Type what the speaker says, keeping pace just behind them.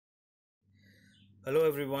Hello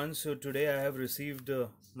everyone, so today I have received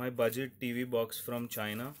my budget TV box from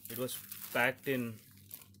China. It was packed in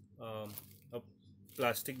a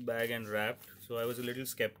plastic bag and wrapped, so I was a little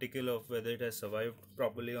skeptical of whether it has survived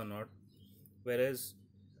properly or not. Whereas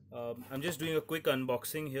I'm just doing a quick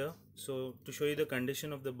unboxing here, so to show you the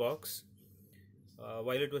condition of the box.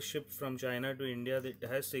 While it was shipped from China to India, it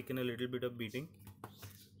has taken a little bit of beating,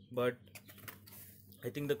 but I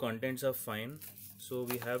think the contents are fine. So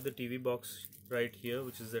we have the TV box right here,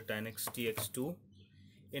 which is the Tanix TX2.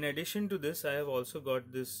 In addition to this, I have also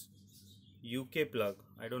got this UK plug.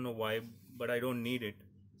 I don't know why, but I don't need it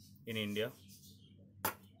in India.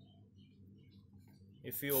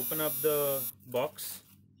 If we open up the box,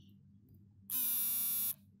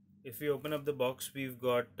 we've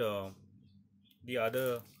got the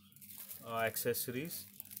other accessories.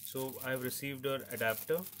 So I've received an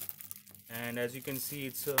adapter, and as you can see,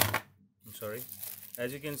 it's a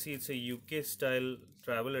UK style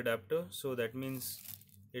travel adapter, so that means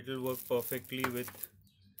it will work perfectly with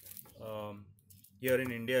here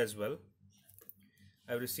in India as well.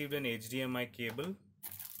 I've received an HDMI cable,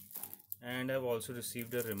 and I've also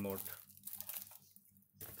received a remote.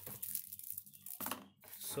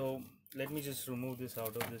 So let me just remove this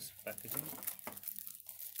out of this packaging.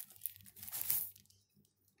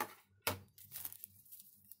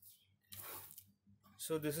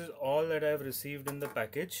 So this is all that I have received in the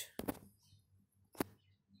package.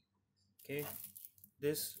 Okay,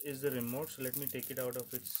 this is the remote, so let me take it out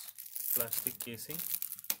of its plastic casing.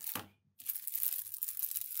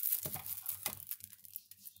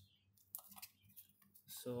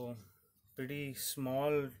 So pretty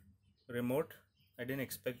small remote. I didn't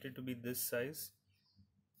expect it to be this size.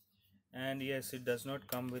 And yes, it does not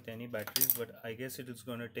come with any batteries, but I guess it is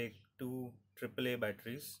going to take two AAA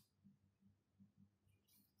batteries.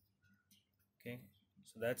 Okay,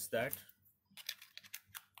 so that's that.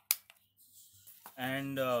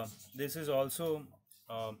 And this is also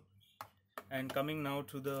and coming now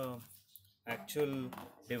to the actual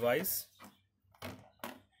device.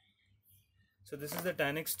 So this is the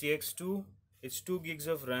Tanix TX2. It's 2 gigs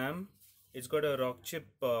of RAM. It's got a Rockchip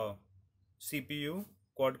CPU,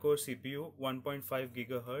 quad-core CPU, 1.5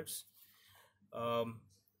 gigahertz.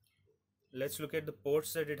 Let's look at the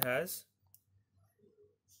ports that it has.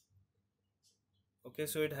 Okay,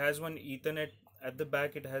 so it has one Ethernet at the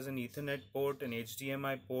back. It has an Ethernet port, an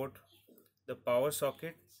HDMI port, the power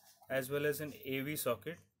socket, as well as an AV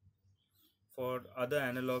socket for other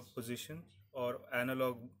analog positions or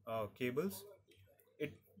analog cables.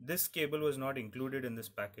 This cable was not included in this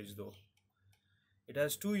package though. It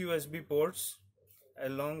has two USB ports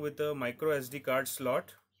along with a micro SD card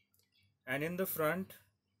slot, and in the front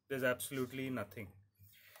there's absolutely nothing.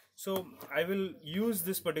 So I will use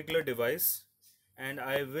this particular device and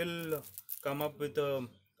I will come up with a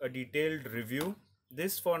detailed review.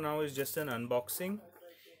 This for now is just an unboxing.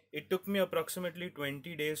 It took me approximately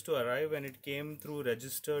 20 days to arrive, and it came through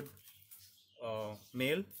registered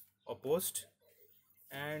mail or post,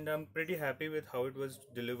 and I'm pretty happy with how it was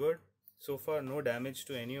delivered. So far no damage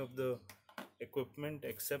to any of the equipment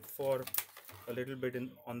except for a little bit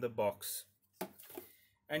on the box.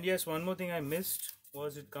 And yes, one more thing I missed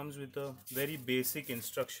was it comes with a very basic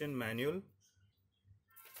instruction manual,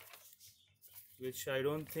 which I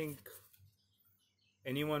don't think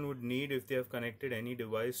anyone would need if they have connected any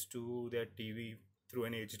device to their TV through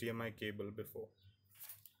an HDMI cable before.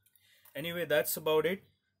 Anyway, that's about it.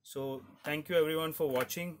 So thank you everyone for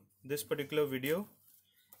watching this particular video,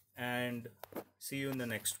 and see you in the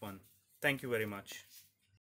next one. Thank you very much.